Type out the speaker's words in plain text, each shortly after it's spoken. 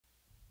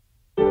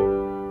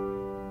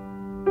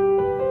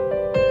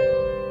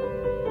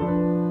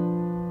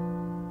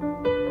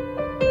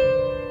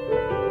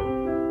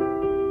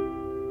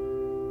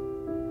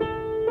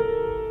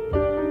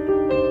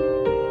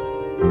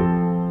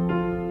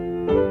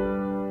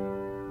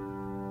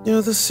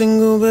You're the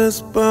single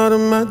best part of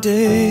my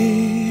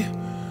day.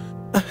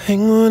 I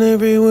hang on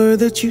every word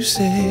that you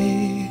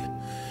say.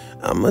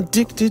 I'm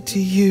addicted to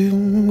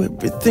you,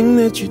 everything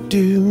that you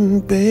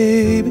do,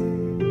 baby.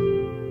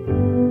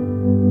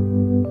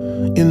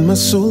 In my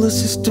solar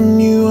system,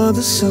 you are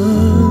the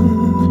sun.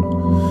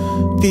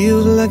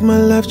 Feels like my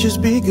life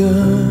just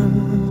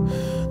begun.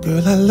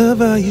 Girl, I love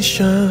how you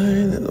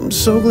shine, and I'm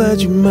so glad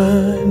you're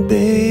mine,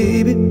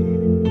 baby.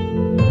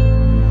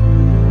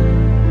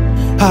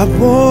 I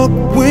walk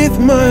with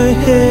my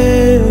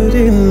head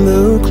in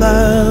the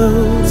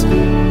clouds,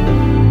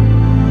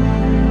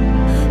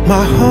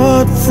 my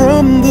heart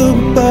from the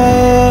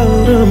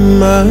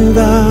bottom, I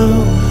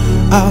vow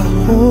I'll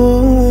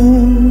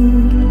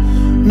hold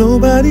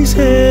nobody's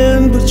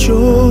hand but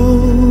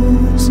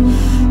yours.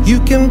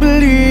 You can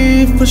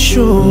believe for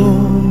sure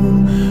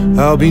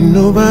I'll be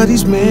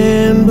nobody's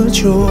man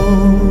but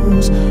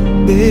yours,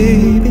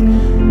 baby.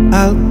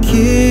 I'll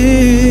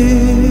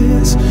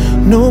kiss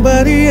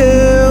nobody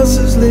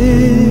else's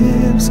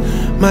lips.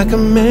 My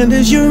command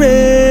is your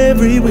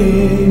every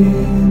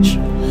wish.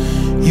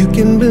 You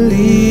can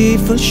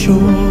believe for sure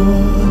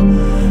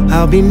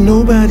I'll be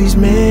nobody's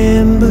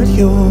man but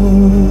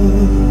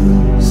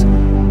yours.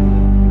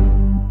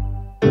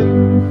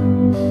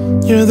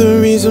 You're the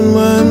reason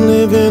why I'm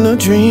living a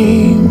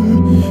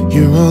dream.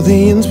 You're all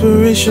the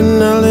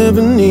inspiration I'll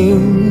ever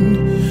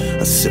need.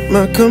 I set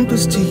my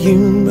compass to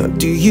you. How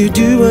do you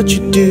do what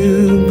you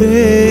do,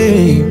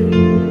 babe?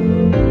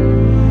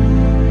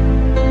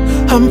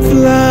 I'm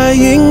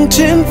flying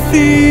 10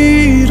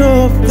 feet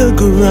off the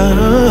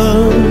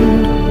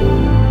ground,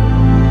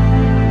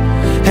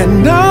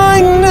 and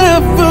I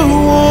never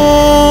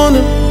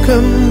wanna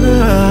come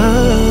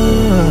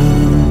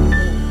down.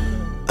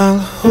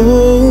 I'll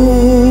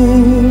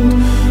hold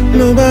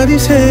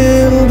nobody's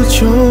hand but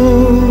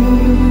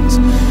yours.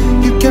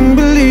 You can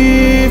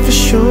believe for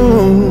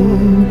sure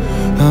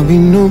I'll be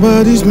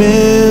nobody's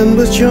man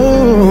but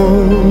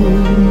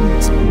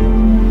yours.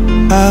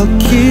 I'll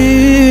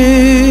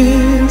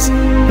kiss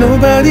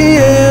nobody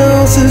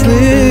else's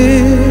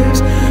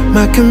lips.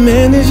 My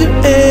command is your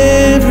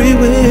every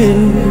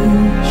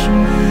wish.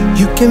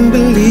 You can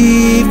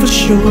believe for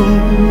sure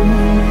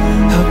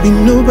I'll be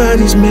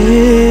nobody's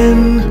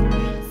man.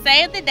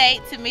 Save the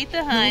date to meet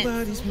the hunt,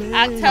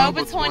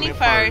 October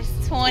 21st,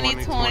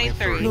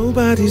 2023.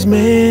 Nobody's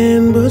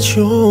man but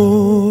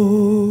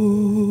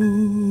yours.